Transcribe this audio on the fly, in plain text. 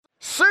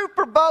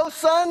Super Bowl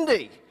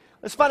Sunday.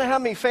 Let's find out how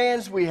many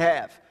fans we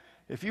have.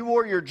 If you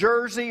wore your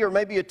jersey or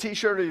maybe a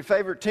t-shirt of your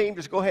favorite team,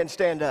 just go ahead and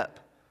stand up.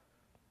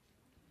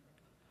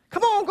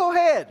 Come on, go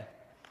ahead.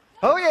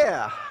 Oh,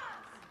 yeah.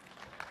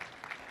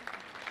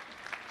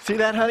 See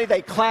that, honey?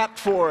 They clapped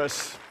for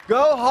us.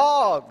 Go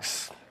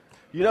Hogs.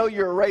 You know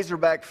you're a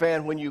Razorback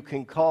fan when you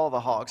can call the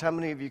Hogs. How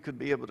many of you could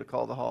be able to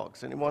call the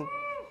Hogs? Anyone?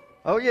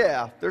 Oh,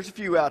 yeah. There's a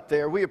few out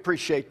there. We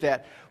appreciate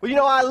that. Well, you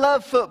know, I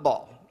love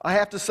football. I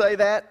have to say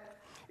that.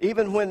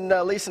 Even when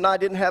Lisa and I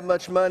didn't have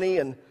much money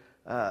and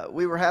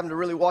we were having to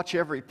really watch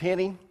every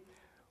penny,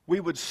 we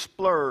would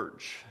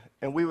splurge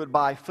and we would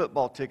buy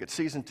football tickets,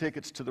 season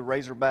tickets to the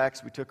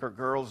Razorbacks. We took our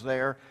girls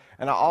there.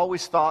 And I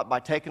always thought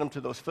by taking them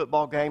to those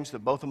football games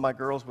that both of my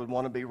girls would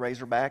want to be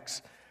Razorbacks.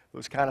 It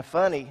was kind of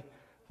funny.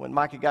 When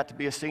Micah got to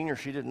be a senior,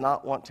 she did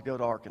not want to go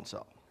to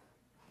Arkansas.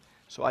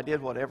 So I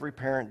did what every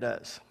parent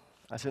does.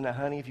 I said, now,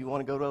 honey, if you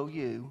want to go to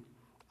OU,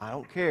 I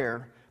don't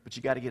care, but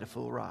you got to get a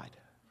full ride.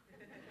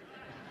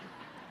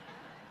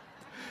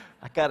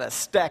 I got to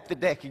stack the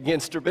deck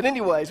against her. But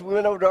anyways, we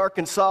went over to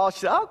Arkansas. She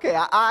said, okay,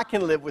 I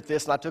can live with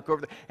this. And I took her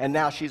over there. And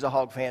now she's a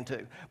Hog fan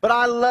too. But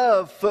I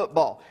love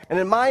football. And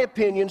in my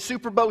opinion,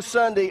 Super Bowl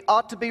Sunday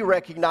ought to be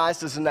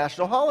recognized as a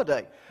national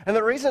holiday. And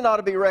the reason it ought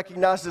to be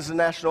recognized as a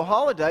national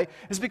holiday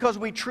is because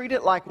we treat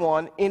it like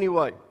one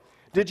anyway.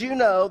 Did you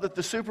know that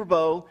the Super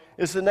Bowl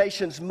is the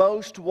nation's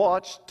most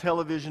watched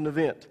television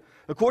event?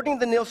 According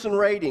to the Nielsen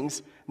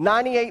ratings,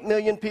 98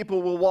 million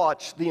people will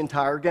watch the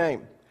entire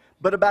game.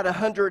 But about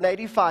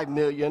 185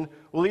 million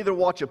will either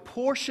watch a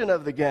portion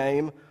of the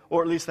game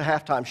or at least the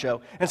halftime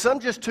show. And some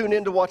just tune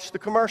in to watch the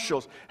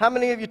commercials. How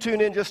many of you tune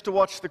in just to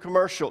watch the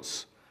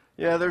commercials?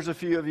 Yeah, there's a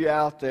few of you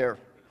out there.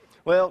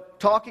 Well,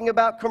 talking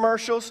about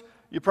commercials,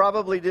 you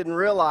probably didn't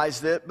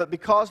realize it, but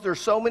because there's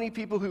so many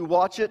people who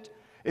watch it,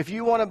 if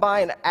you want to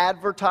buy an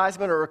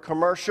advertisement or a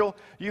commercial,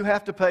 you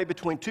have to pay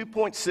between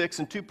 $2.6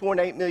 and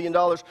 $2.8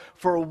 million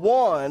for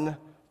one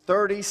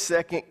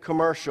 30-second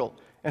commercial.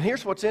 And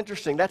here's what's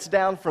interesting. That's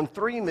down from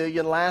 $3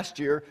 million last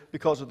year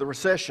because of the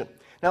recession.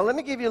 Now, let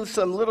me give you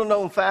some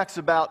little-known facts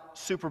about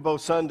Super Bowl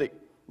Sunday.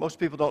 Most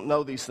people don't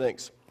know these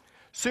things.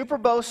 Super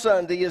Bowl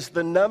Sunday is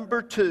the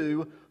number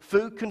 2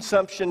 food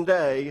consumption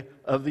day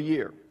of the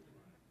year.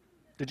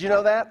 Did you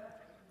know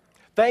that?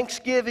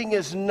 Thanksgiving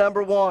is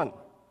number 1.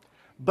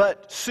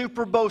 But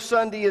Super Bowl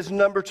Sunday is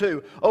number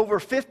 2. Over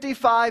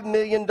 $55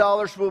 million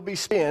will be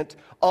spent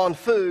on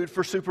food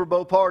for Super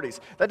Bowl parties.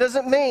 That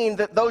doesn't mean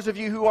that those of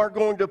you who aren't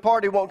going to a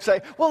party won't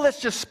say, well,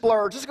 let's just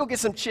splurge. Let's go get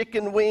some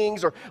chicken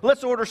wings or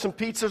let's order some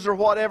pizzas or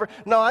whatever.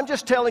 No, I'm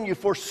just telling you,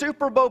 for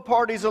Super Bowl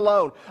parties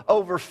alone,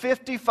 over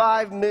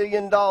 $55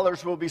 million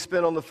will be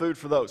spent on the food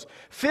for those.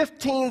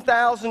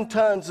 15,000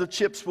 tons of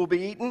chips will be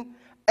eaten.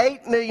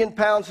 8 million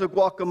pounds of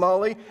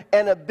guacamole,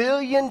 and 1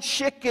 billion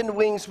chicken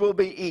wings will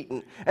be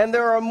eaten. And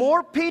there are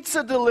more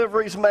pizza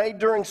deliveries made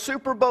during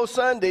Super Bowl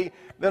Sunday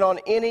than on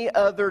any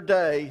other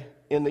day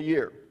in the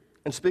year.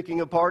 And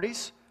speaking of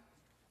parties,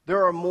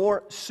 there are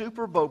more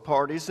Super Bowl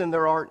parties than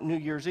there are New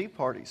Year's Eve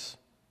parties.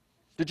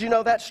 Did you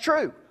know that's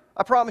true?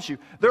 I promise you.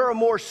 There are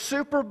more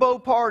Super Bowl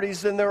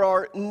parties than there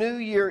are New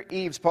Year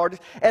Eve's parties.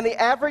 And the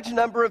average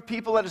number of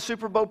people at a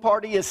Super Bowl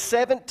party is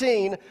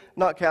 17,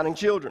 not counting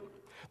children.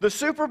 The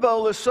Super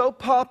Bowl is so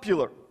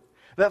popular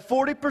that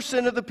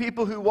 40% of the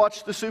people who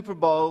watch the Super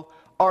Bowl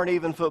aren't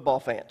even football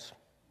fans.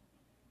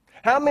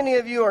 How many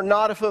of you are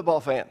not a football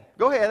fan?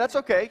 Go ahead, that's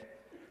okay.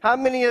 How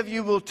many of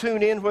you will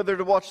tune in whether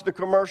to watch the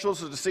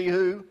commercials or to see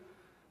who?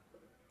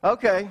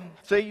 Okay,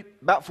 see,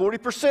 about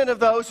 40% of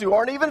those who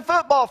aren't even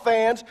football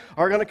fans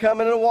are going to come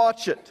in and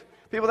watch it.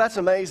 People, that's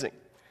amazing.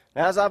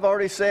 Now, as I've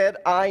already said,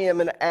 I am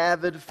an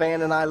avid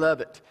fan and I love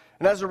it.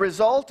 And as a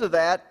result of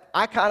that,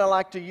 I kind of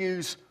like to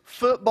use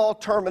football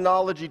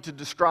terminology to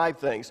describe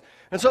things.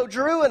 And so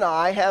Drew and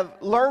I have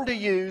learned to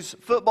use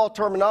football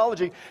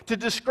terminology to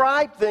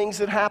describe things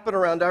that happen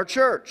around our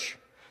church.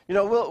 You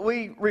know,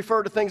 we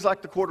refer to things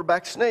like the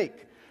quarterback sneak.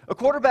 A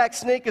quarterback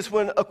sneak is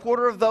when a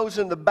quarter of those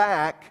in the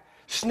back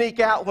sneak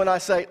out when I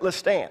say, let's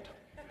stand.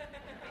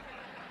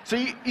 So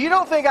you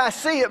don't think I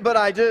see it, but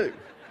I do.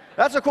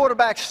 That's a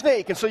quarterback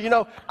sneak. And so, you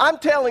know, I'm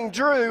telling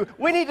Drew,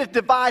 we need to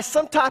devise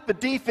some type of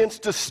defense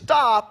to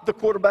stop the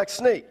quarterback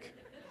sneak.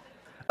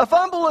 A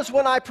fumble is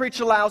when I preach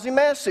a lousy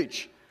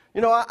message.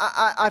 You know,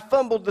 I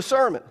fumbled the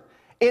sermon.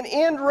 An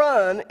end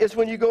run is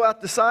when you go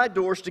out the side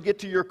doors to get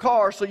to your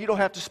car so you don't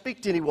have to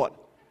speak to anyone.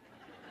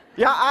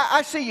 Yeah,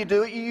 I see you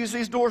do it. You use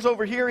these doors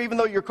over here even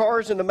though your car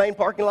is in the main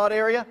parking lot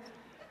area.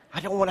 I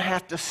don't want to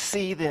have to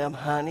see them,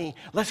 honey.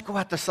 Let's go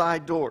out the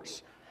side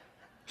doors.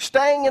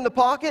 Staying in the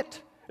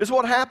pocket is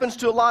what happens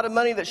to a lot of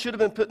money that should have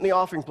been put in the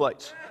offering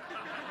plates.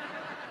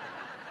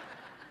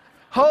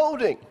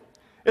 Holding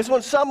is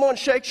when someone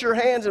shakes your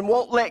hands and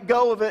won't let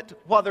go of it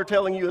while they're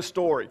telling you a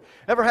story.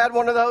 Ever had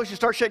one of those? You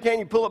start shaking hands,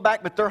 you pull it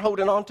back, but they're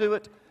holding on to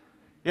it?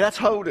 Yeah, that's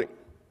holding.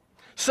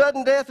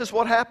 Sudden death is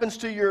what happens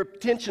to your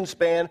attention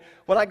span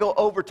when I go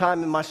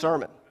overtime in my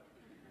sermon.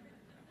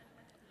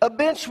 A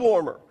bench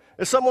warmer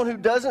is someone who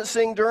doesn't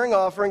sing during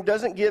offering,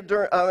 doesn't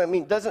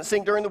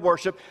sing during the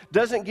worship,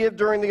 doesn't give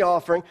during the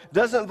offering,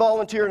 doesn't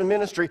volunteer in a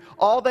ministry.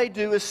 All they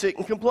do is sit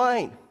and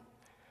complain.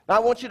 Now, I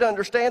want you to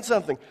understand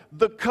something.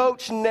 The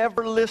coach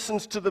never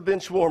listens to the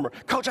bench warmer.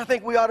 Coach, I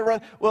think we ought to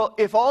run. Well,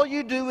 if all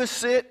you do is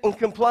sit and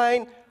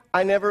complain,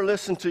 I never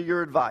listen to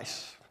your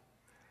advice.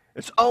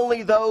 It's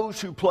only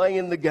those who play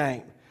in the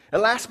game.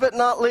 And last but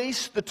not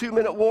least, the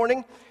 2-minute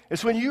warning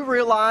is when you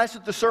realize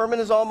that the sermon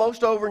is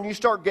almost over and you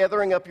start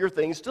gathering up your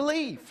things to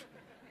leave.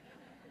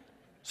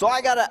 So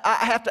I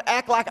have to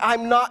act like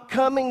I'm not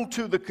coming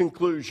to the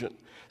conclusion.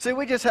 See,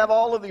 we just have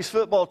all of these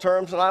football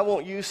terms, and I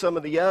won't use some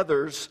of the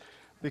others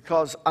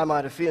because I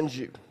might offend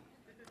you.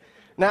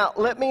 Now,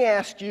 let me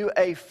ask you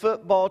a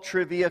football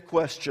trivia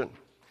question.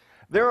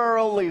 There are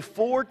only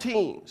 4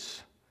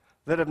 teams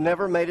that have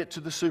never made it to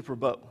the Super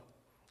Bowl.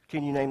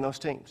 Can you name those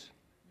teams?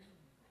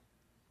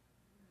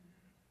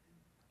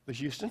 The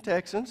Houston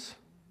Texans,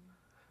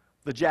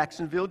 the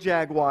Jacksonville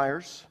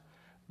Jaguars,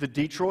 the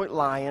Detroit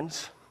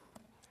Lions.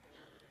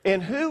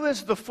 And who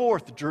is the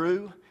 4th,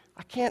 Drew?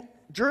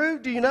 Drew,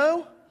 do you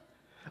know?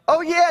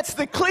 Oh, yeah, it's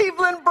the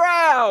Cleveland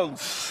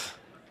Browns.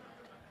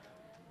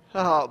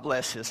 Oh,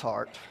 bless his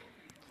heart.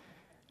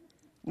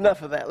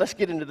 Enough of that. Let's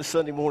get into the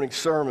Sunday morning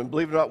sermon.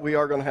 Believe it or not, we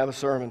are going to have a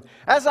sermon.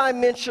 As I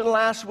mentioned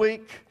last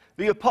week,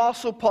 the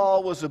Apostle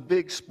Paul was a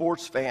big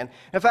sports fan.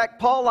 In fact,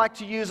 Paul liked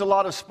to use a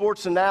lot of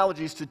sports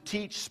analogies to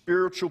teach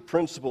spiritual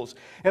principles.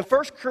 In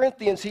 1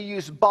 Corinthians, he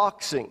used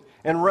boxing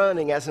and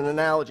running as an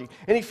analogy.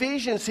 In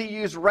Ephesians, he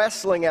used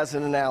wrestling as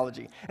an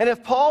analogy. And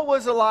if Paul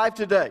was alive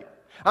today,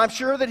 I'm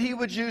sure that he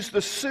would use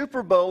the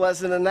Super Bowl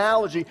as an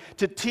analogy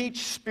to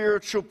teach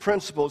spiritual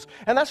principles.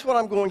 And that's what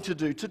I'm going to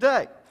do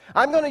today.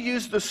 I'm going to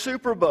use the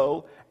Super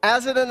Bowl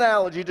as an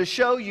analogy to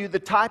show you the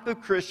type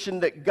of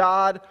Christian that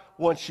God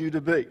wants you to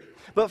be.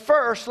 But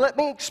first, let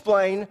me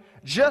explain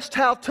just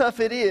how tough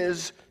it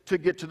is to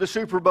get to the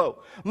Super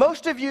Bowl.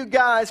 Most of you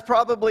guys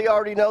probably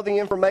already know the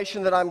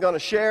information that I'm going to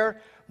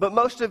share, but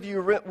most of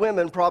you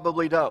women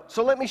probably don't.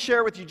 So let me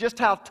share with you just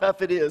how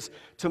tough it is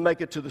to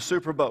make it to the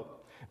Super Bowl.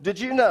 Did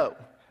you know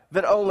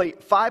that only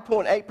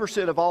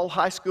 5.8% of all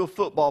high school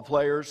football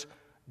players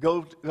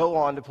go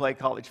on to play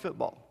college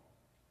football?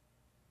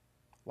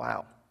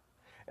 Wow.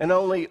 And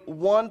only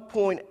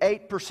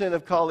 1.8%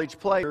 of college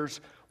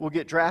players will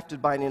get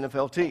drafted by an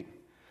NFL team.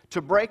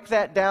 To break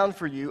that down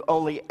for you,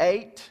 only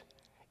 8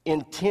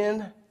 in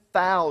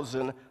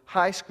 10,000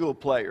 high school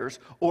players,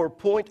 or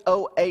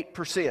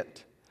 0.08%,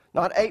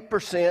 not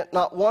 8%,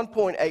 not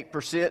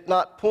 1.8%,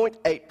 not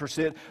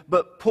 0.8%,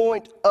 but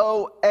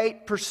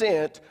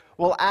 0.08%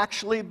 will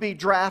actually be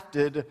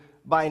drafted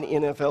by an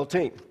NFL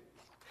team.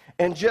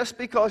 And just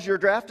because you're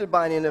drafted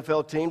by an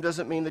NFL team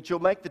doesn't mean that you'll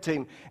make the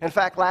team. In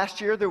fact, last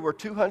year there were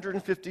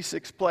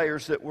 256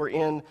 players that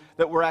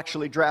were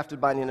actually drafted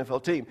by an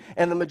NFL team.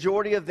 And the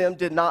majority of them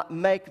did not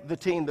make the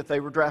team that they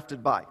were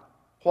drafted by.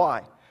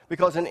 Why?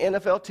 Because an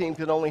NFL team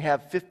can only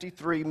have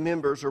 53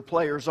 members or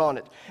players on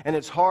it. And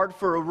it's hard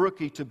for a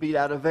rookie to beat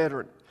out a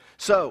veteran.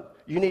 So,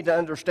 you need to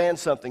understand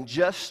something.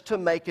 Just to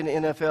make an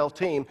NFL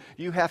team,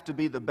 you have to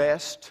be the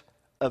best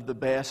of the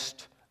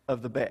best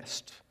of the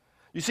best.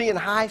 You see, in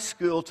high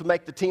school, to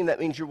make the team, that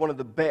means you're one of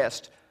the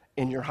best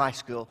in your high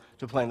school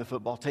to play in the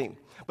football team.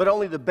 But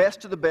only the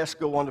best of the best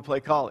go on to play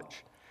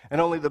college.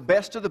 And only the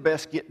best of the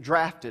best get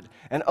drafted.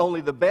 And only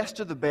the best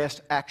of the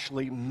best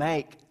actually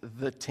make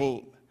the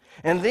team.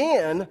 And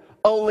then,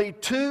 only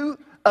 2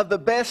 of the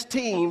best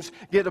teams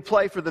get to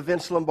play for the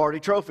Vince Lombardi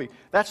Trophy.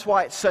 That's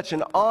why it's such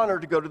an honor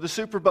to go to the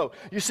Super Bowl.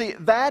 You see,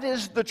 that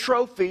is the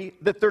trophy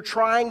that they're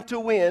trying to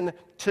win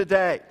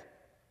today.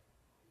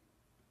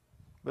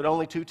 But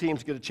only 2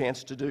 teams get a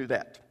chance to do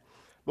that.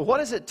 But what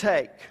does it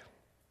take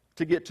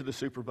to get to the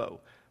Super Bowl?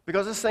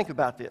 Because let's think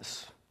about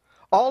this.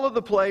 All of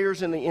the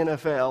players in the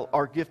NFL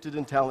are gifted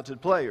and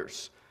talented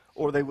players,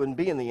 or they wouldn't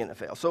be in the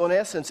NFL. So in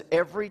essence,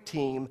 every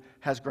team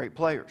has great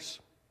players,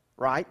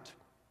 right?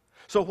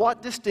 So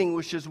what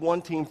distinguishes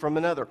one team from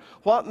another?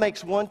 What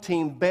makes one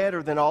team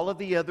better than all of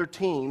the other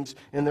teams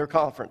in their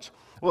conference?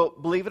 Well,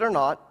 believe it or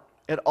not,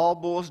 it all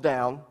boils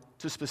down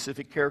to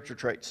specific character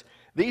traits.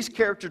 These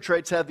character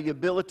traits have the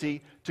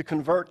ability to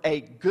convert a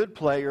good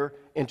player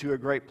into a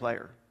great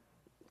player.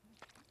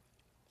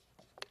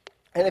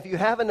 And if you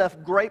have enough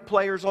great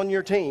players on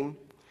your team,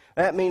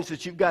 that means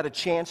that you've got a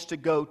chance to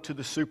go to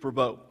the Super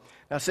Bowl.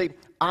 Now see,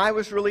 I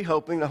was really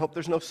hoping, I hope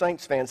there's no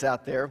Saints fans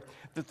out there,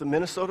 that the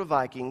Minnesota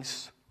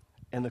Vikings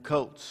and the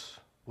Colts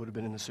would have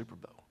been in the Super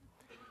Bowl.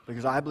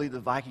 Because I believe the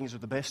Vikings are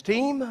the best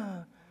team,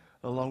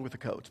 along with the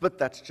Colts. But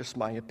that's just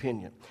my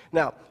opinion.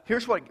 Now,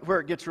 here's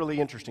where it gets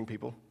really interesting,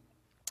 people.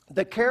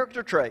 The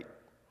character trait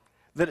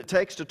that it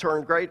takes to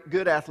turn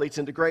good athletes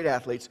into great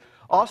athletes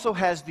also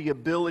has the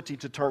ability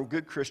to turn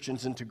good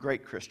Christians into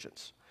great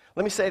Christians.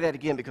 Let me say that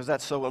again because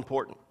that's so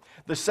important.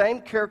 The same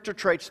character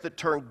traits that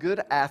turn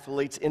good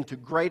athletes into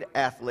great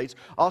athletes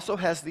also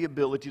has the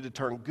ability to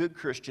turn good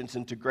Christians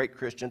into great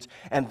Christians,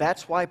 and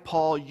that's why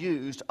Paul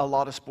used a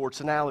lot of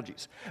sports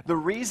analogies. The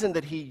reason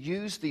that he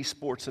used these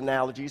sports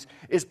analogies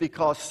is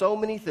because so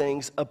many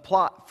things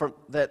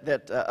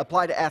that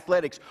apply to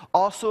athletics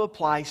also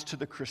applies to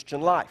the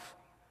Christian life.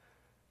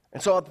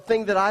 And so the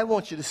thing that I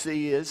want you to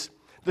see is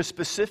the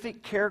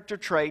specific character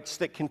traits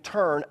that can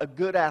turn a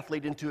good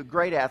athlete into a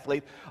great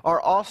athlete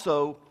are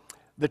also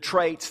the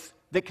traits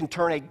that can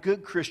turn a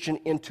good Christian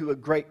into a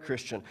great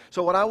Christian.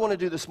 So what I want to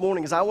do this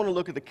morning is I want to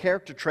look at the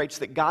character traits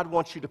that God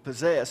wants you to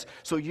possess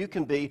so you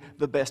can be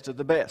the best of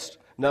the best.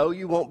 No,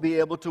 you won't be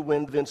able to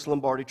win the Vince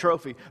Lombardi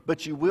Trophy,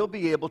 but you will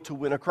be able to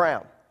win a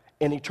crown,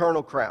 an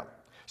eternal crown.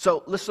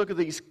 So let's look at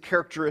these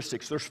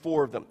characteristics. There's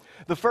 4 of them.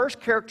 The first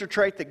character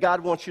trait that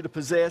God wants you to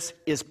possess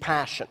is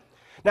passion.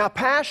 Now,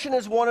 passion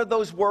is one of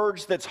those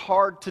words that's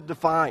hard to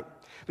define,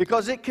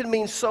 because it can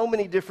mean so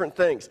many different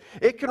things.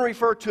 It can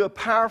refer to a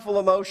powerful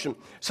emotion,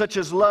 such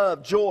as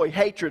love, joy,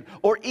 hatred,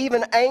 or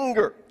even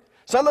anger.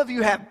 Some of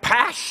you have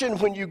passion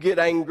when you get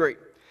angry.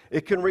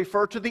 It can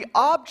refer to the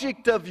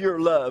object of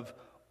your love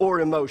or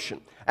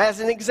emotion.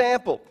 As an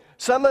example,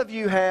 some of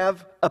you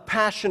have a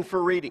passion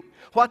for reading.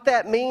 What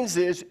that means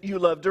is you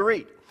love to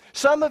read.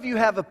 Some of you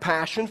have a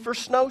passion for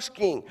snow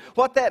skiing.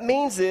 What that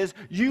means is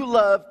you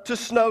love to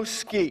snow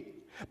ski.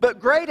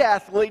 But great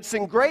athletes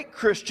and great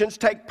Christians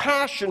take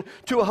passion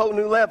to a whole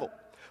new level.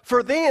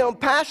 For them,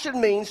 passion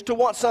means to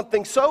want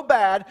something so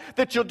bad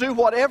that you'll do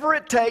whatever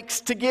it takes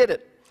to get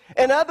it.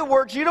 In other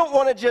words, you don't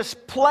want to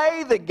just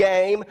play the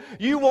game,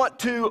 you want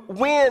to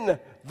win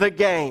the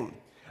game.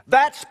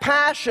 That's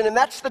passion, and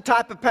that's the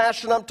type of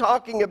passion I'm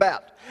talking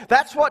about.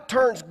 That's what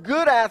turns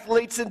good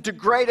athletes into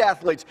great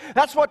athletes.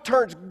 That's what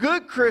turns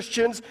good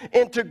Christians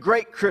into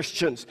great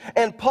Christians.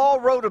 And Paul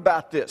wrote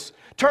about this.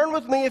 Turn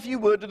with me, if you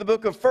would, to the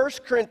book of 1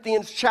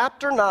 Corinthians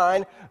chapter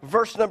 9,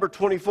 verse number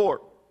 24.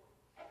 It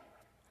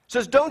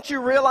says, "Don't you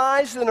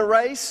realize in a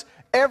race,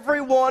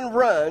 everyone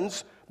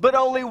runs, but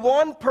only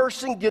one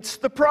person gets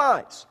the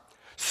prize.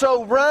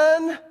 So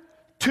run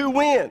to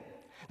win."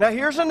 Now,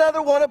 here's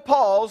another one of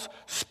Paul's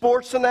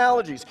sports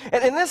analogies.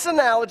 And in this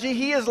analogy,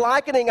 he is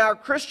likening our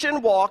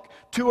Christian walk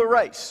to a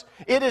race.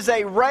 It is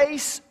a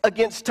race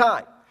against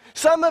time.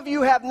 Some of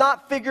you have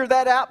not figured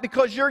that out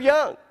because you're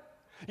young.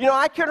 You know,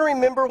 I can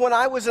remember when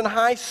I was in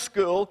high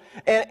school,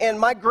 and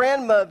my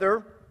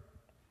grandmother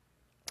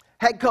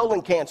had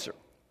colon cancer.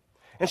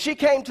 And she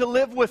came to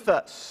live with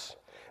us.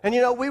 And,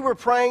 you know, we were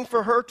praying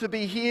for her to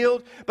be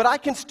healed. But I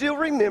can still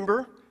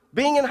remember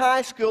being in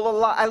high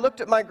school, I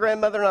looked at my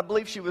grandmother, and I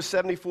believe she was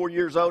 74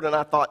 years old, and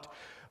I thought,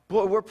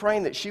 boy, we're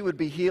praying that she would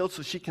be healed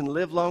so she can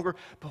live longer.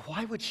 But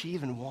why would she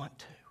even want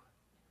to?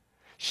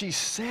 She's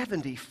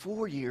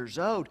 74 years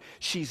old.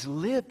 She's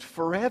lived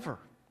forever.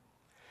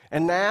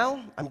 And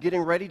now I'm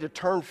getting ready to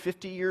turn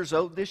 50 years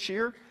old this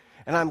year,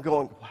 and I'm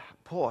going, wow,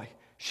 boy,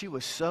 she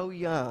was so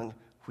young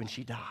when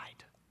she died.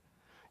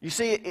 You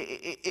see,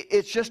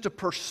 it's just a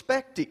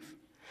perspective.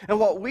 And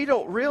what we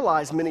don't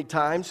realize many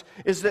times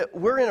is that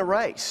we're in a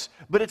race,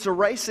 but it's a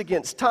race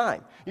against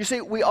time. You see,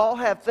 we all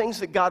have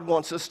things that God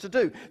wants us to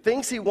do,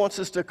 things He wants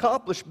us to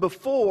accomplish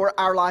before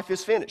our life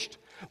is finished,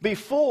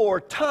 before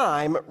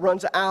time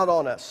runs out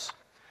on us.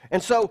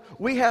 And so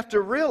we have to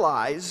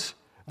realize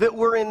that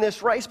we're in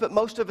this race, but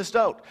most of us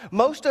don't.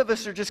 Most of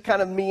us are just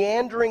kind of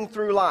meandering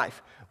through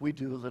life. We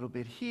do a little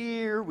bit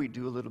here, we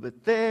do a little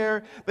bit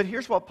there, but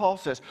here's what Paul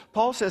says.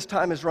 Paul says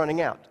time is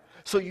running out.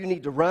 So you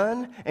need to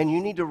run, and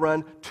you need to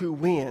run to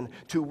win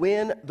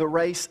the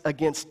race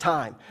against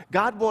time.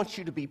 God wants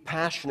you to be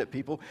passionate,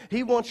 people.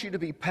 He wants you to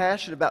be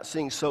passionate about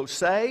seeing souls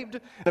saved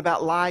and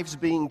about lives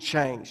being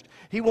changed.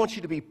 He wants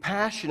you to be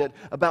passionate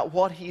about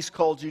what He's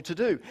called you to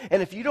do.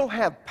 And if you don't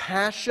have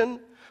passion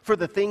for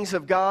the things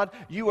of God,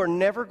 you are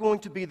never going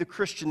to be the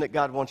Christian that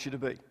God wants you to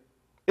be.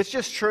 It's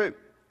just true.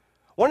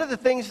 One of the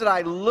things that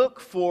I look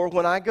for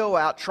when I go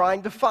out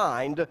trying to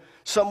find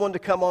someone to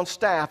come on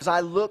staff is I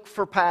look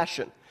for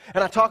passion.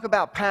 And I talk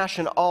about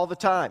passion all the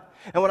time.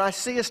 And when I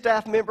see a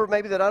staff member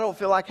maybe that I don't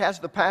feel like has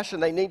the passion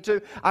they need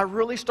to, I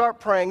really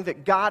start praying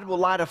that God will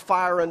light a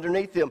fire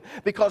underneath them.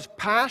 Because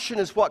passion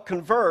is what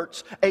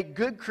converts a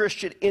good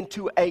Christian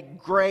into a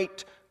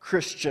great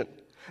Christian.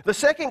 The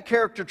second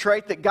character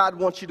trait that God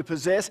wants you to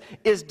possess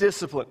is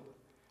discipline.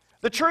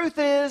 The truth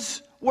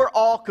is, we're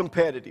all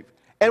competitive.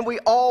 And we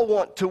all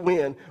want to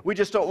win. We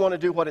just don't want to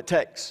do what it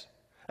takes.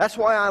 That's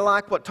why I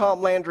like what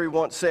Tom Landry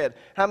once said.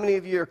 How many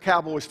of you are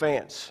Cowboys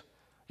fans?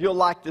 You'll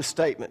like this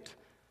statement.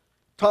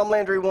 Tom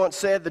Landry once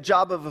said, "The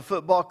job of a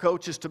football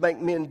coach is to make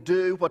men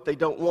do what they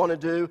don't want to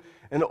do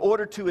in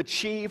order to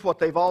achieve what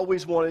they've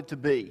always wanted to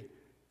be,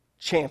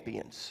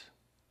 champions."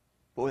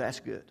 Boy, that's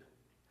good.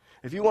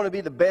 If you want to be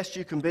the best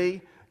you can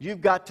be,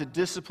 you've got to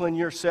discipline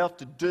yourself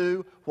to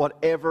do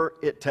whatever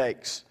it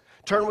takes.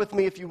 Turn with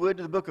me, if you would,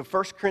 to the book of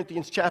 1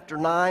 Corinthians chapter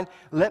 9.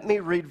 Let me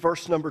read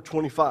verse number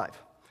 25.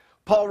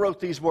 Paul wrote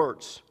these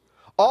words,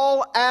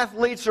 "All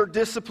athletes are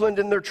disciplined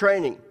in their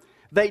training.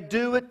 They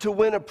do it to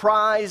win a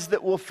prize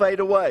that will fade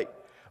away.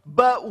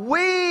 But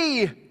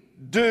we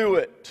do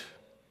it.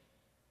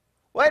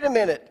 Wait a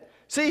minute.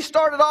 See, he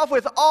started off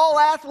with all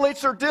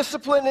athletes are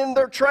disciplined in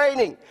their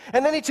training.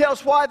 And then he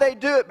tells why they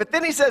do it. But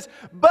then he says,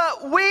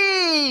 but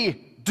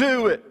we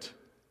do it.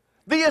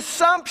 The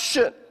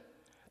assumption,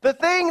 the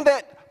thing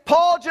that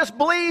Paul just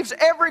believes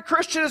every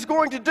Christian is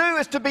going to do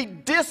is to be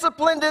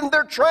disciplined in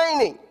their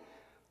training.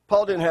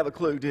 Paul didn't have a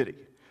clue, did he?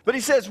 But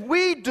he says,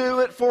 we do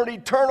it for an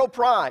eternal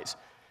prize.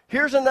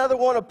 Here's another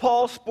one of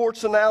Paul's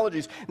sports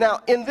analogies.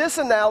 Now, in this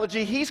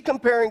analogy, he's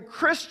comparing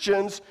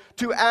Christians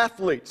to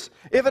athletes.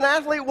 If an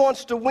athlete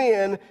wants to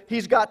win,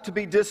 he's got to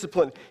be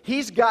disciplined.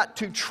 He's got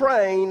to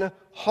train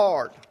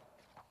hard.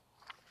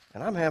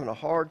 And I'm having a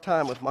hard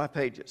time with my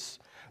pages.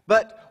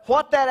 But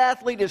what that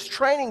athlete is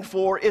training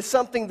for is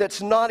something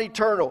that's not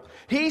eternal.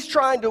 He's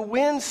trying to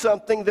win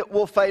something that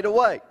will fade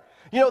away.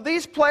 You know,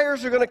 these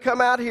players are going to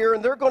come out here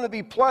and they're going to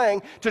be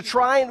playing to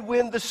try and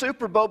win the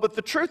Super Bowl. But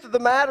the truth of the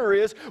matter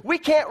is, we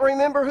can't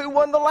remember who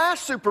won the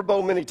last Super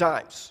Bowl many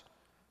times.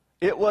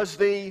 It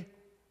was a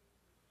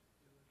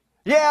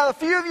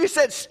few of you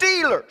said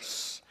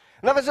Steelers.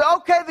 And I said,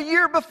 okay, the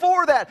year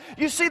before that.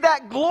 You see,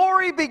 that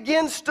glory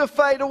begins to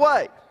fade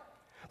away.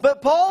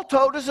 But Paul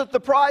told us that the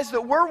prize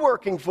that we're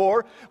working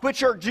for,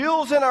 which are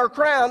jewels in our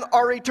crown,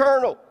 are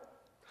eternal.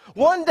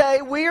 One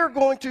day, we are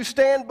going to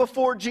stand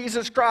before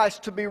Jesus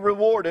Christ to be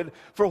rewarded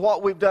for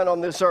what we've done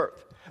on this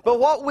earth. But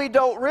what we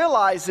don't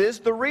realize is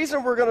the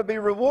reason we're going to be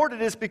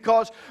rewarded is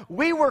because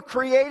we were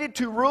created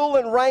to rule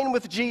and reign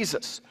with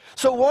Jesus.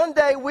 So one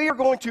day, we are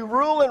going to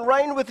rule and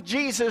reign with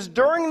Jesus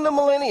during the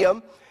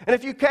millennium. And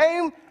if you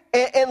came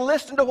and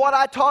listened to what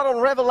I taught on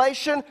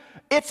Revelation,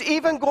 it's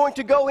even going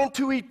to go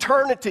into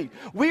eternity.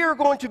 We are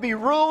going to be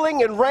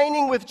ruling and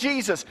reigning with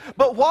Jesus.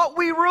 But what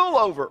we rule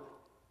over,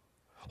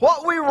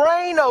 what we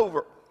reign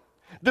over,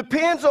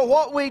 depends on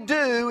what we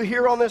do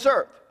here on this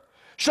earth.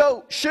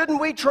 So, shouldn't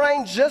we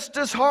train just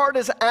as hard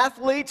as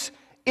athletes,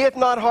 if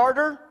not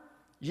harder?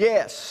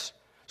 Yes.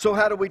 So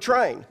how do we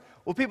train?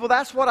 Well, people,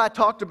 that's what I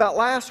talked about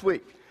last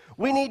week.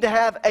 We need to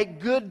have a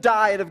good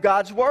diet of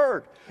God's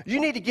Word. You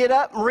need to get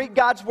up and read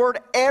God's Word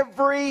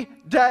every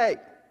day.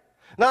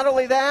 Not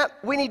only that,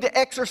 we need to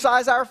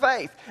exercise our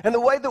faith. And the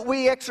way that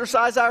we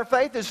exercise our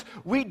faith is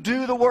we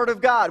do the Word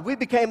of God. We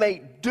became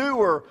a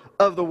doer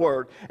of the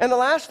Word. And the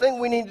last thing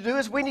we need to do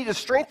is we need to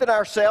strengthen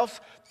ourselves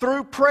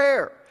through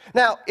prayer.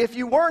 Now, if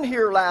you weren't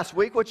here last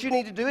week, what you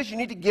need to do is you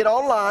need to get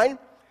online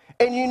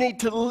and you need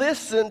to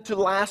listen to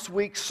last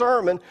week's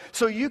sermon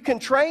so you can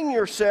train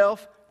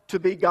yourself to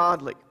be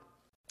godly.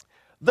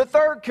 The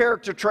third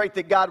character trait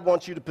that God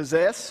wants you to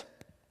possess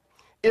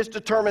is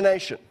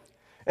determination.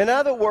 In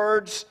other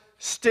words,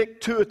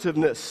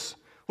 stick-to-itiveness.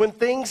 When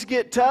things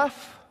get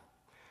tough,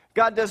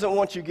 God doesn't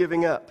want you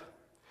giving up.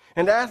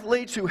 And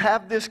athletes who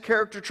have this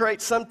character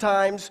trait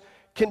sometimes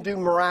can do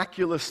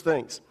miraculous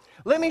things.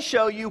 Let me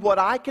show you what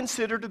I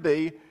consider to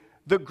be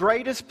the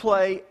greatest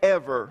play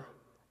ever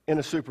in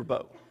a Super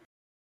Bowl.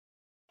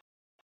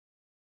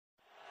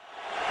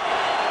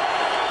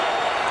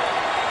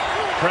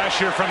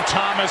 Pressure from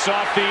Thomas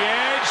off the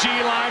edge.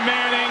 Eli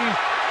Manning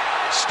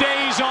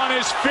stays on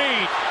his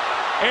feet.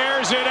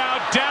 Airs it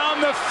out down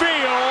the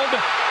field.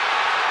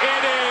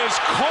 It is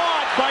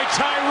caught by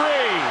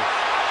Tyree.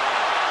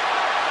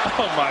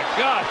 Oh, my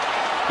God.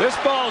 This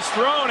ball's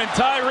thrown, and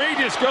Tyree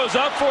just goes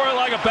up for it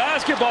like a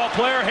basketball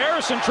player.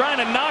 Harrison trying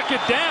to knock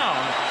it down.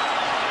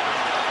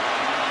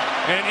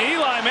 And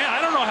Eli, man, I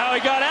don't know how he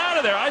got out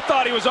of there. I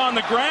thought he was on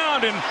the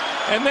ground,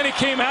 and then he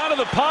came out of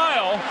the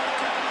pile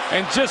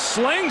and just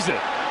slings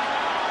it.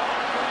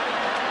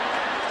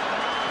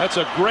 That's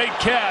a great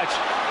catch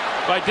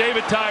by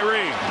David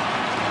Tyree.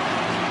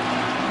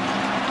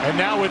 And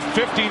now with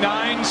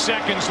 59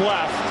 seconds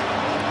left,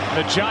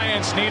 the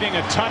Giants needing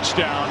a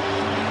touchdown.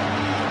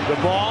 The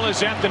ball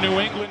is at the New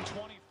England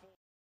 24.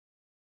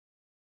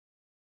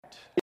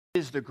 It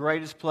is the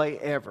greatest play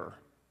ever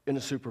in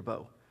a Super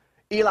Bowl.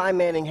 Eli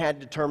Manning had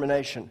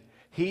determination.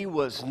 He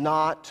was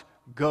not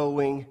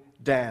going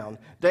down.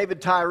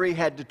 David Tyree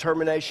had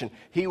determination.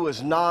 He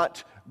was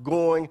not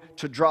going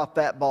to drop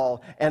that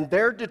ball. And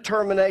their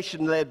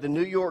determination led the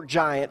New York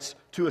Giants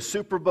to a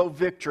Super Bowl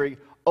victory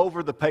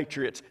over the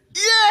Patriots.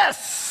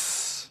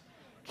 Yes!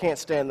 Can't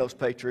stand those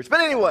Patriots.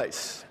 But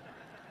anyways,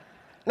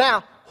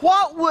 now,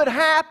 what would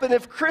happen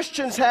if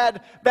Christians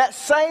had that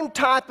same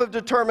type of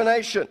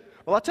determination?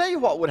 Well, I'll tell you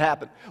what would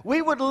happen.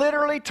 We would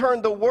literally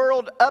turn the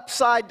world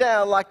upside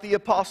down like the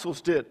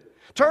apostles did.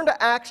 Turn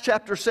to Acts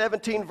chapter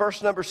 17,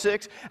 verse number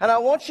 6, and I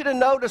want you to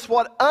notice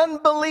what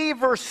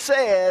unbelievers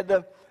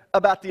said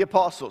about the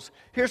apostles.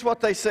 Here's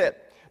what they said.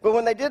 But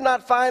when they did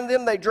not find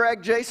them, they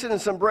dragged Jason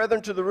and some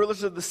brethren to the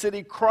rulers of the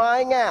city,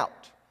 crying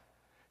out.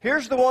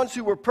 Here's the ones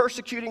who were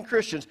persecuting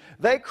Christians.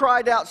 They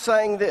cried out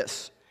saying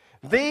this,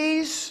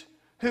 these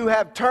who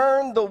have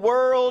turned the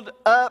world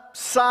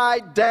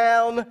upside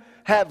down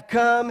have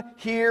come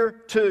here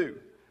too.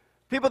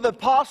 People, the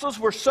apostles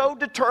were so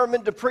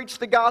determined to preach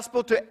the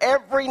gospel to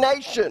every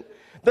nation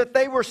that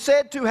they were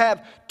said to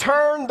have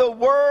turned the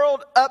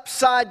world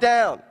upside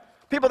down.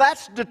 People,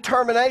 that's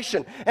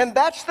determination. And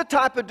that's the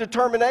type of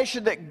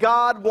determination that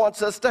God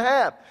wants us to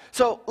have.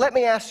 So let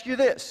me ask you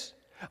this.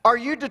 Are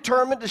you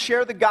determined to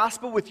share the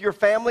gospel with your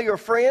family or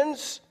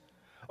friends?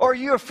 Or are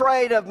you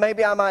afraid of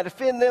maybe I might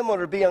offend them or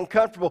it'll be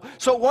uncomfortable?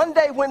 So one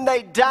day when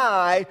they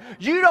die,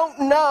 you don't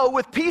know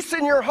with peace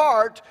in your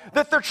heart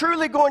that they're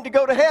truly going to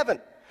go to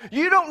heaven.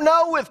 You don't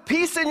know with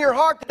peace in your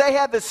heart that they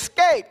have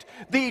escaped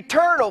the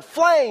eternal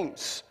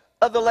flames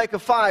of the lake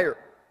of fire.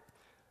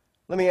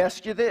 Let me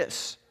ask you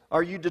this.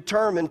 Are you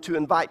determined to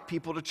invite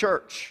people to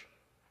church?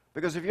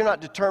 Because if you're not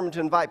determined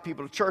to invite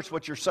people to church,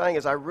 what you're saying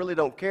is, I really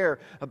don't care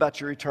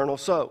about your eternal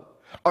soul.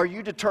 Are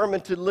you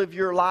determined to live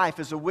your life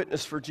as a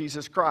witness for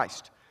Jesus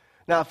Christ?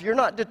 Now, if you're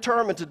not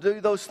determined to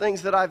do those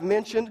things that I've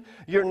mentioned,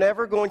 you're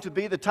never going to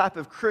be the type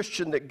of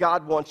Christian that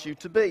God wants you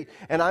to be.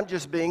 And I'm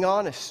just being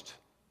honest.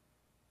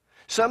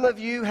 Some of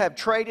you have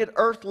traded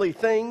earthly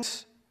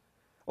things,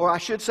 or I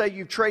should say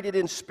you've traded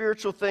in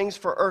spiritual things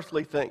for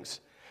earthly things.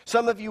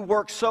 Some of you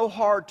work so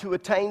hard to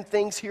attain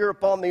things here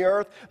upon the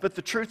earth, but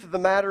the truth of the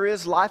matter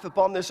is life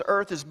upon this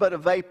earth is but a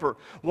vapor.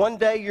 One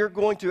day you're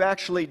going to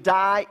actually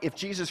die if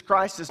Jesus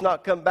Christ does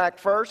not come back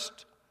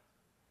first,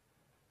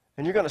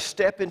 and you're going to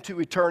step into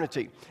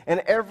eternity.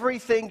 And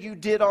everything you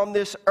did on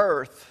this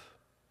earth,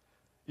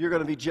 you're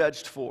going to be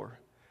judged for.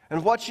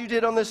 And what you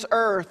did on this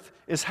earth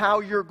is how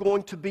you're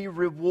going to be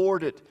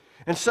rewarded.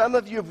 And some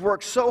of you have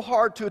worked so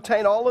hard to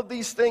attain all of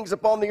these things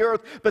upon the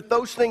earth, but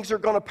those things are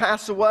going to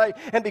pass away.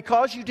 And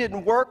because you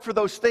didn't work for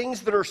those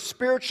things that are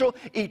spiritual,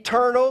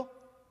 eternal,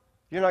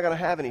 you're not going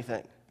to have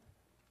anything.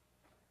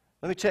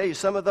 Let me tell you,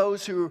 some of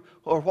those who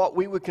are what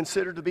we would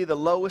consider to be the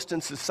lowest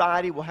in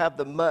society will have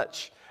the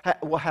most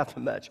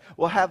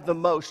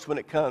when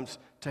it comes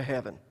to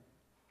heaven.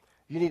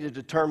 You need a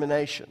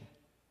determination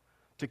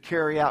to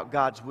carry out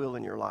God's will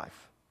in your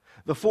life.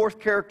 The fourth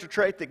character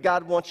trait that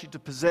God wants you to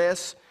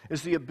possess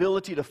is the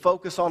ability to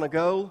focus on a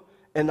goal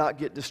and not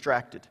get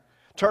distracted.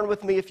 Turn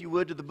with me, if you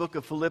would, to the book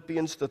of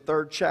Philippians, the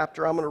 3rd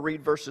chapter. I'm going to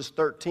read verses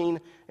 13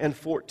 and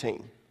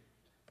 14.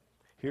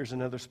 Here's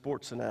another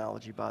sports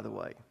analogy, by the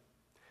way.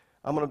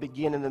 I'm going to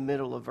begin in the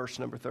middle of verse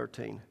number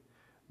 13.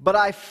 But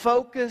I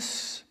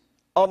focus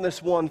on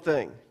this one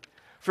thing,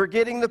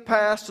 forgetting the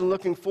past and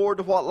looking forward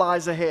to what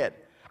lies ahead.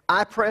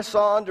 I press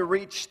on to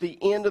reach the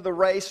end of the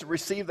race and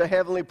receive the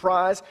heavenly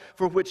prize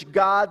for which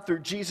God, through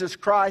Jesus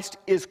Christ,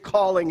 is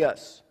calling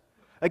us.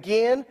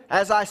 Again,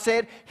 as I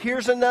said,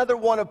 here's another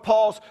one of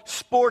Paul's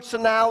sports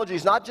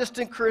analogies, not just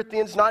in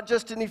Corinthians, not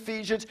just in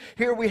Ephesians.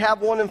 Here we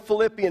have one in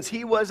Philippians.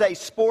 He was a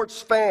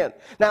sports fan.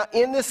 Now,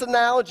 in this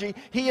analogy,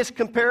 he is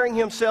comparing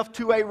himself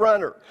to a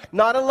runner.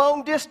 Not a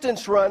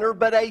long-distance runner,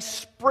 but a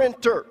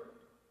sprinter.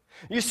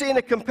 You see, in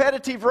a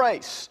competitive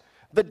race,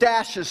 the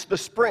dashes, the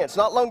sprints,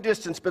 not long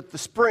distance, but the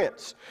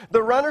sprints.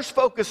 The runners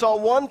focus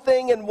on one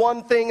thing and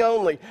one thing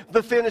only,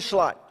 the finish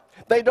line.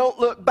 They don't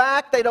look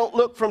back. They don't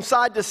look from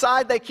side to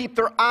side. They keep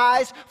their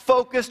eyes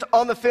focused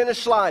on the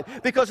finish line.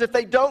 Because if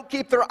they don't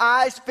keep their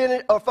eyes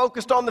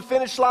focused on the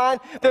finish line,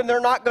 then they're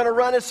not going to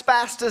run as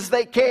fast as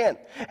they can.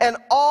 And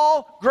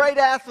all great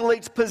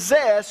athletes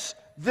possess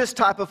this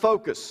type of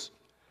focus.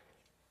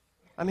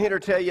 I'm here to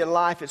tell you, in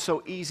life, it's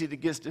so easy to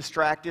get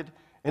distracted.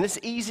 And it's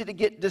easy to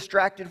get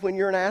distracted when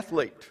you're an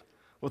athlete.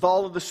 With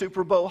all of the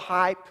Super Bowl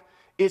hype,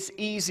 it's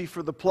easy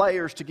for the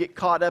players to get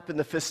caught up in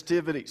the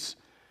festivities.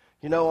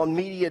 You know, on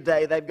media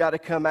day, they've got to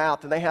come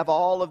out, and they have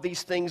all of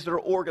these things that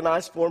are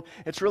organized for them.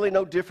 It's really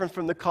no different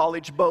from the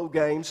college bowl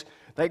games.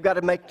 They've got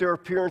to make their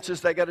appearances.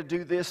 They've got to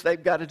do this.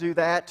 They've got to do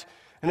that.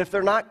 And if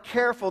they're not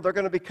careful, they're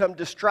going to become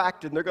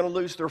distracted, and they're going to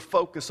lose their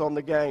focus on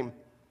the game.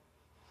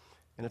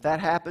 And if that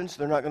happens,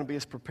 they're not going to be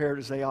as prepared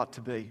as they ought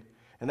to be.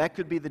 And that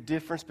could be the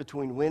difference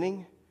between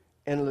winning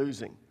and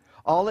losing.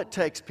 All it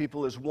takes,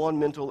 people, is one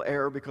mental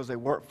error because they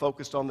weren't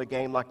focused on the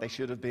game like they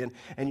should have been.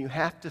 And you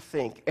have to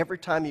think, every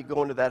time you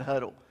go into that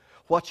huddle,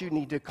 what you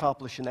need to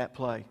accomplish in that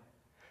play.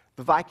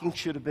 The Vikings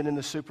should have been in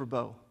the Super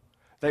Bowl.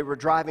 They were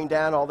driving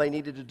down. All they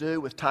needed to do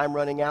with time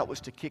running out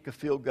was to kick a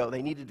field goal.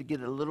 They needed to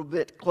get it a little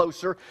bit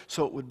closer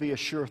so it would be a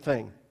sure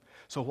thing.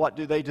 So what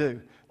do?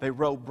 They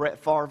roll Brett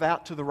Favre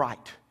out to the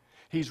right.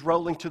 He's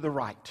rolling to the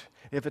right.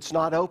 If it's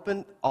not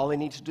open, all he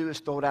needs to do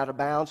is throw it out of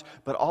bounds.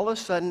 But all of a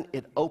sudden,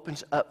 it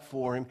opens up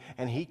for him,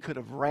 and he could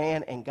have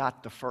ran and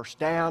got the first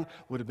down,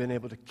 would have been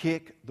able to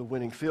kick the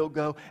winning field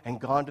goal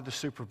and gone to the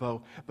Super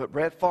Bowl. But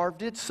Brett Favre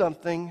did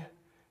something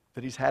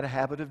that he's had a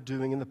habit of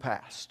doing in the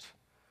past.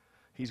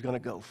 He's going to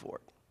go for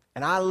it.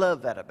 And I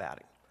love that about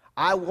him.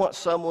 I want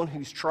someone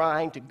who's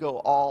trying to go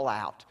all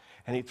out.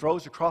 And he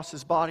throws across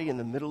his body in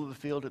the middle of the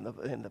field,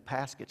 and the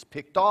pass gets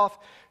picked off.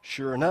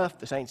 Sure enough,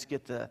 the Saints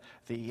get the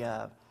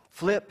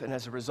flip, and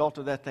as a result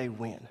of that, they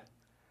win.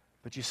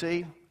 But you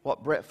see,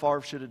 what Brett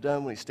Favre should have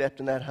done when he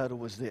stepped in that huddle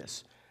was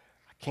this.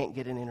 I can't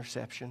get an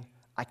interception.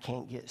 I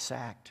can't get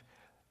sacked.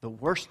 The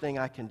worst thing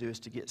I can do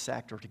is to get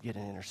sacked or to get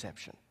an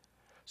interception.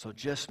 So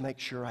just make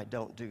sure I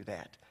don't do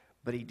that.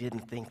 But he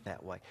didn't think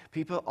that way.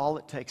 People, all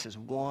it takes is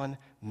one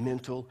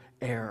mental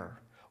error.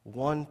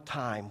 One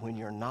time when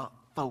you're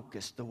not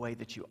focused the way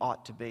that you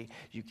ought to be,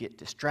 you get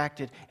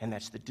distracted, and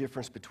that's the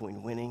difference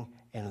between winning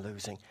and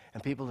losing.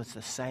 And people, it's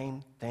the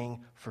same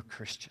thing for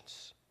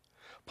Christians.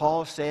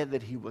 Paul said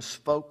that he was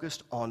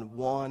focused on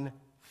one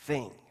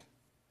thing.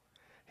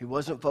 He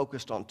wasn't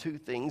focused on two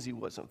things. He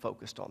wasn't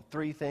focused on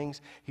three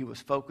things. He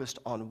was focused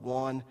on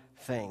one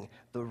thing,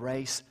 the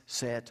race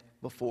set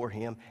before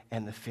him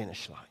and the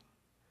finish line.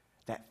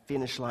 That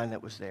finish line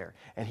that was there.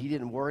 And he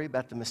didn't worry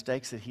about the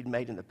mistakes that he'd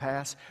made in the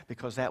past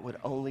because that would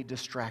only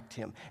distract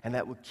him and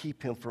that would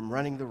keep him from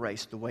running the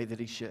race the way that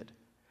he should.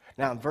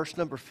 Now, in verse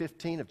number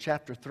 15 of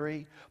chapter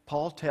 3,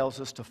 Paul tells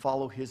us to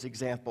follow his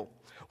example.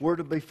 We're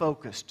to be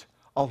focused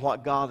on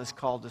what God has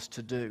called us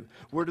to do.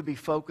 We're to be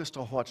focused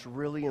on what's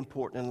really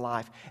important in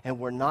life, and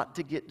we're not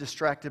to get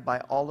distracted by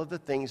all of the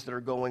things that are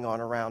going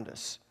on around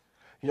us.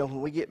 You know,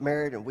 when we get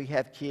married and we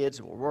have kids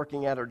and we're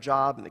working at our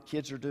job and the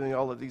kids are doing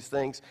all of these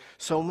things,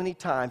 so many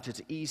times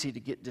it's easy to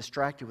get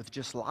distracted with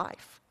just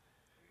life.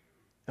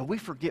 And we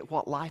forget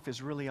what life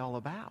is really all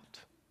about.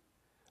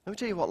 Let me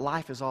tell you what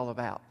life is all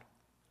about.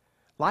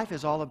 Life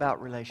is all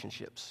about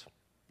relationships.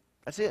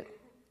 That's it.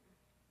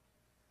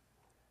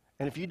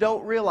 And if you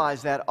don't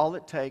realize that, all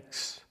it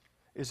takes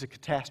is a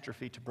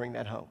catastrophe to bring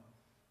that home.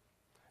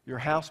 Your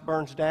house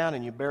burns down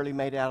and you barely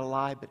made it out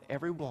alive, but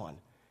everyone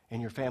in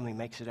your family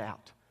makes it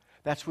out.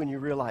 That's when you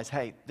realize,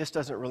 hey, this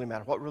doesn't really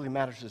matter. What really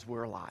matters is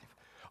we're alive.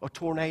 A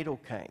tornado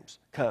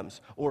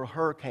comes, or a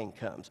hurricane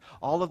comes.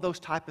 All of those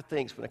type of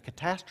things. When a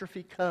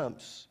catastrophe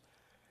comes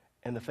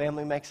and the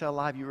family makes it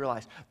alive, you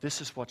realize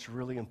this is what's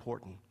really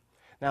important.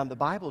 Now, the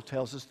Bible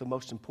tells us the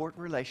most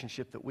important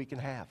relationship that we can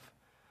have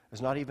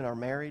is not even our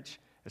marriage.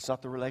 It's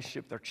not the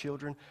relationship with our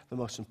children. The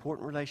most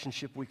important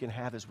relationship we can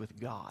have is with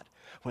God.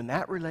 When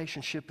that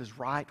relationship is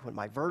right, when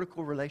my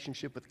vertical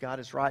relationship with God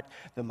is right,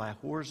 then my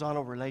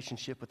horizontal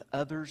relationship with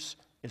others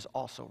is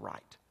also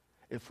right.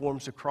 It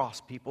forms across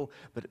people,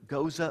 but it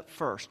goes up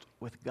first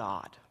with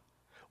God.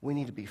 We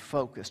need to be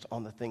focused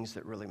on the things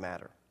that really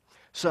matter.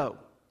 So,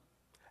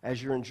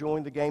 as you're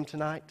enjoying the game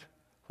tonight,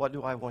 what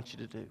do I want you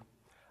to do?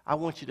 I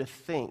want you to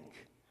think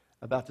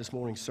about this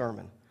morning's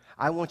sermon.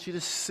 I want you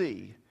to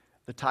see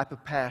the type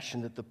of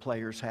passion that the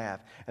players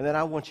have. And then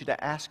I want you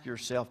to ask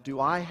yourself, do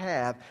I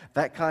have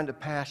that kind of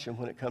passion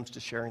when it comes to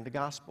sharing the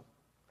gospel?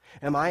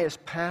 Am I as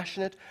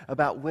passionate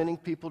about winning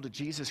people to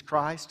Jesus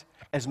Christ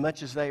as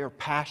much as they are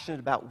passionate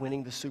about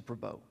winning the Super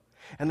Bowl?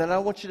 And then I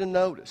want you to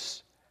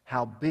notice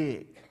how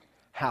big,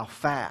 how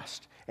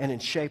fast, and in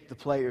shape the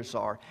players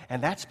are.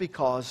 And that's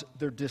because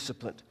they're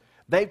disciplined.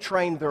 They've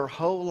trained their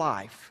whole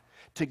life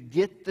to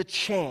get the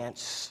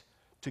chance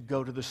to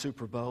go to the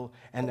Super Bowl,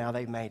 and now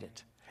they've made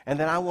it. And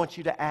then I want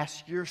you to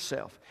ask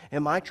yourself,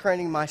 am I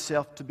training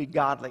myself to be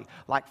godly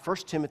like 1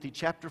 Timothy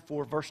chapter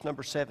 4, verse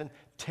number 7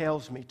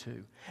 tells me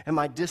to? Am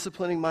I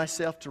disciplining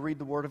myself to read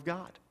the Word of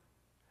God?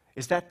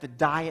 Is that the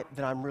diet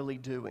that I'm really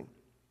doing?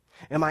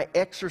 Am I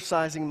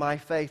exercising my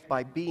faith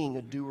by being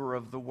a doer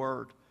of the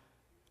Word?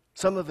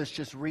 Some of us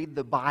just read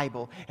the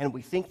Bible and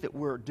we think that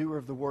we're a doer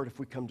of the Word if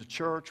we come to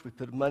church, we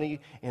put money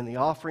in the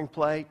offering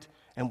plate,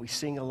 and we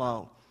sing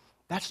along.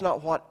 That's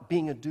not what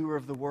being a doer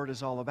of the Word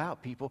is all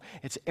about, people.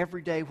 It's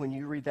every day when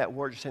you read that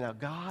Word, you say, now,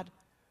 God,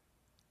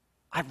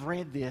 I've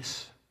read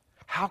this.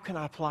 How can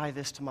I apply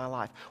this to my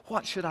life?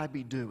 What should I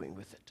be doing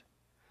with it?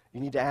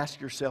 You need to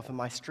ask yourself, am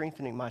I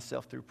strengthening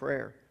myself through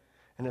prayer?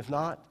 And if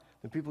not,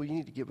 then people, you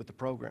need to get with the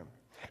program.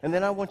 And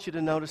then I want you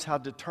to notice how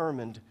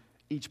determined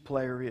each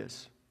player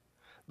is.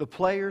 The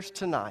players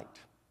tonight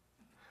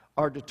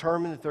are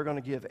determined that they're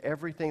going to give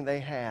everything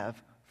they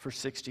have for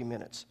 60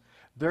 minutes.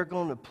 They're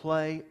going to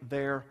play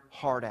their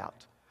heart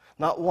out.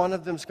 Not one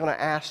of them is going to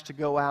ask to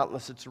go out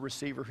unless it's a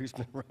receiver who's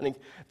been running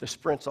the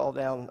sprints all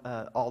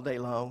day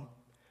long.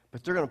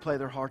 But they're going to play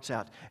their hearts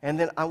out. And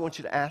then I want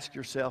you to ask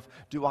yourself,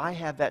 do I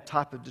have that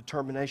type of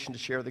determination to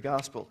share the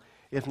gospel?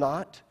 If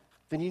not,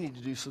 then you need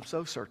to do some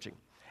soul searching.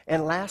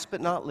 And last but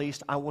not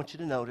least, I want you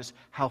to notice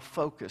how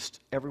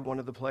focused every one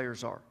of the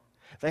players are.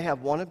 They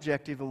have one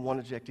objective and one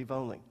objective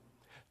only: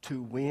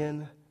 to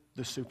win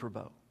the Super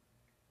Bowl.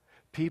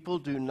 People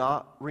do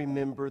not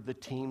remember the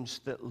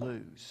teams that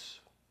lose.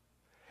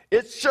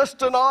 It's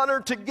just an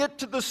honor to get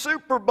to the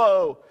Super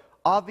Bowl.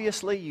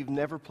 Obviously, you've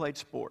never played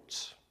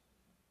sports.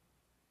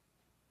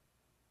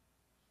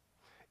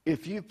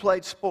 If you've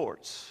played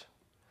sports,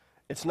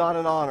 it's not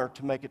an honor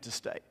to make it to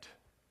state.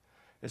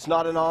 It's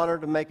not an honor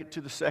to make it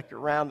to the second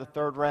round, the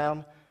third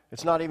round.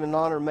 It's not even an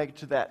honor to make it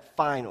to that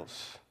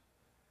finals.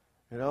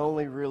 It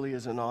only really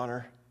is an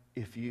honor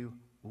if you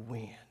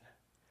win.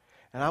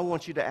 And I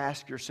want you to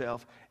ask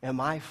yourself,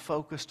 am I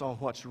focused on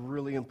what's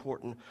really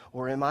important,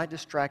 or am I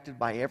distracted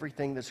by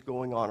everything that's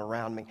going on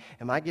around me?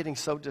 Am I getting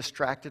so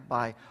distracted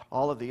by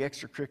all of the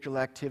extracurricular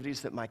activities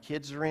that my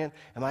kids are in?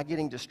 Am I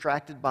getting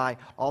distracted by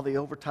all the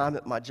overtime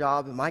at my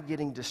job? Am I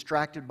getting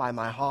distracted by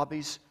my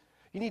hobbies?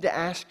 You need to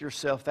ask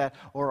yourself that,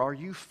 or are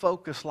you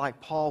focused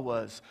like Paul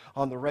was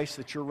on the race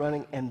that you're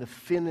running and the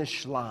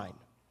finish line?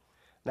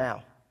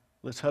 Now,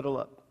 let's huddle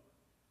up.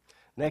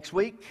 Next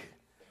week,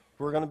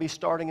 we're going to be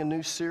starting a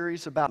new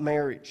series about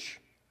marriage.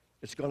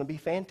 It's going to be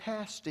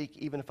fantastic,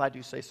 even if I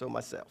do say so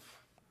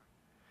myself.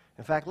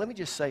 In fact, let me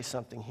just say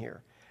something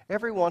here.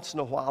 Every once in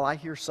a while, I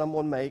hear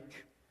someone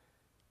make,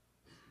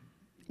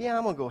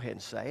 I'm going to go ahead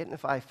and say it, and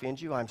if I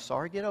offend you, I'm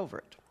sorry, get over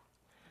it.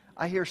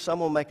 I hear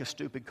someone make a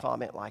stupid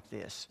comment like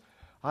this.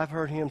 I've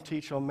heard him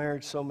teach on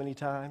marriage so many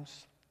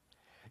times.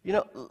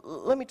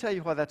 Let me tell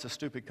you why that's a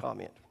stupid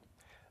comment.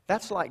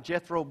 That's like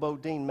Jethro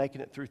Bodine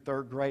making it through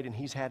 3rd grade, and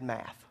he's had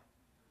math.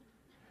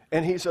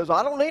 And he says,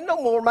 I don't need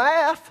no more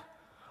math.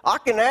 I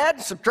can add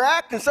and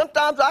subtract, and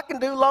sometimes I can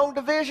do long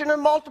division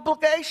and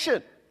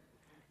multiplication.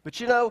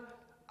 But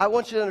I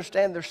want you to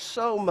understand there's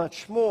so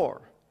much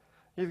more.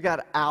 You've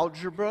got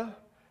algebra,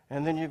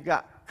 and then you've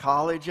got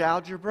college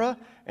algebra,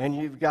 and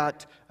you've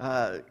got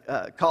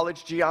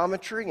college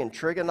geometry and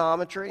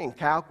trigonometry and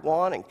Calc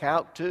 1 and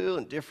Calc 2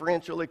 and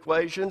differential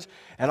equations,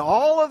 and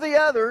all of the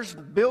others.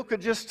 Bill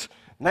could just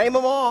name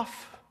them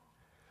off.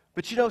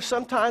 But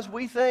sometimes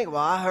we think,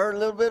 well, I heard a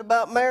little bit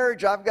about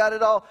marriage. I've got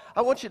it all.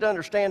 I want you to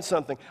understand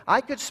something.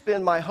 I could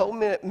spend my whole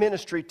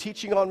ministry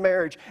teaching on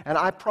marriage, and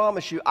I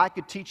promise you, I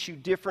could teach you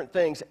different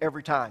things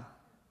every time.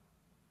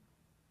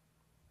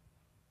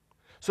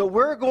 So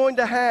we're going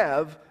to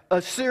have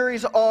a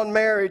series on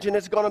marriage, and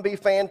it's going to be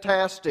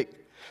fantastic.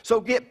 So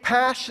get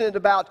passionate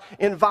about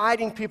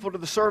inviting people to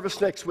the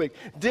service next week.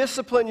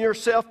 Discipline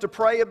yourself to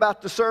pray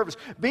about the service.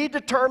 Be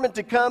determined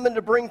to come and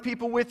to bring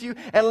people with you.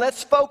 And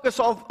let's focus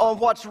on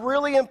what's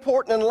really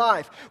important in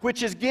life,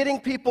 which is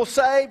getting people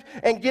saved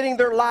and getting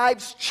their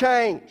lives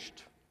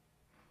changed.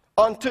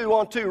 On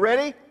two.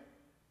 Ready?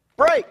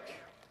 Break.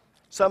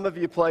 Some of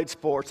you played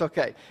sports.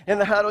 Okay. In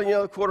the huddle,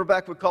 the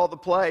quarterback would call the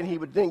play, and he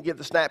would then give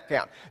the snap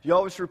count. You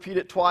always repeat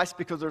it twice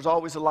because there's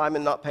always a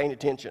lineman not paying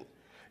attention.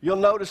 You'll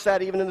notice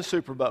that even in the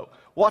Super Bowl.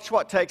 Watch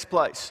what takes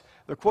place.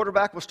 The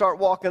quarterback will start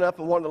walking up,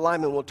 and one of the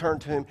linemen will turn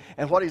to him,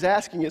 and what he's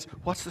asking is,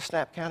 what's the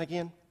snap count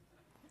again?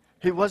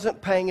 He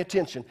wasn't paying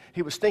attention.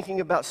 He was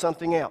thinking about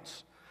something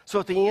else.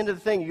 So at the end of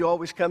the thing, you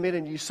always come in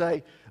and you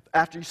say,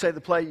 after you say the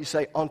play, you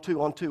say, on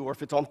two, or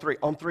if it's on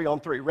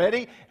three.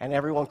 Ready? And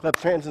everyone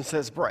claps hands and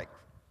says, break.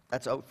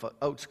 That's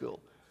old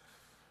school.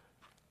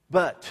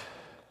 But,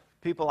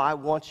 people, I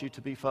want you to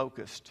be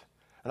focused.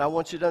 And I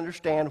want you to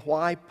understand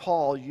why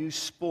Paul used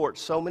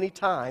sports so many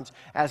times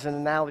as an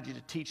analogy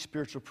to teach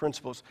spiritual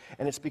principles.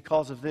 And it's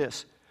because of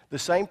this. The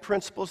same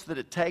principles that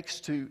it takes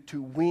to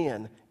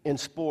win in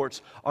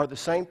sports are the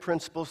same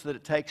principles that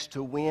it takes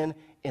to win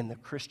in the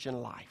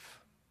Christian life.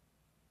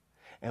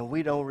 And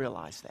we don't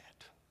realize that.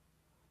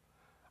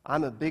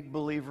 I'm a big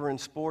believer in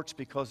sports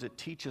because it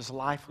teaches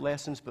life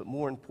lessons, but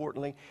more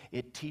importantly,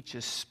 it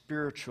teaches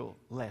spiritual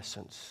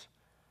lessons.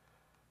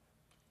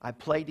 I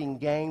played in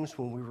games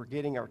when we were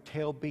getting our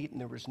tail beat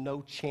and there was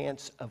no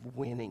chance of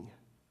winning.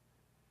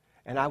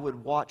 And I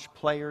would watch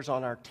players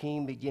on our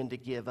team begin to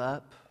give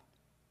up,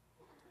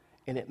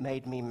 and it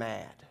made me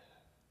mad.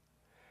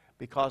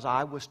 Because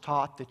I was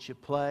taught that you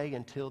play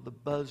until the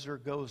buzzer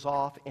goes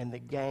off and the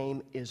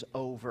game is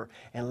over.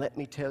 And let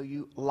me tell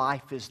you,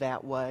 life is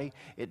that way.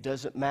 It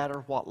doesn't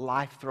matter what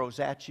life throws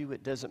at you.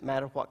 It doesn't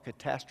matter what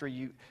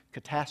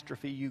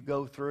catastrophe you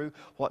go through,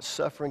 what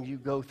suffering you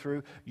go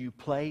through. You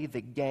play the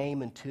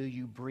game until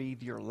you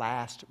breathe your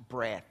last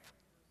breath.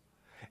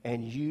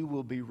 And you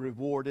will be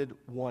rewarded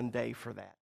one day for that.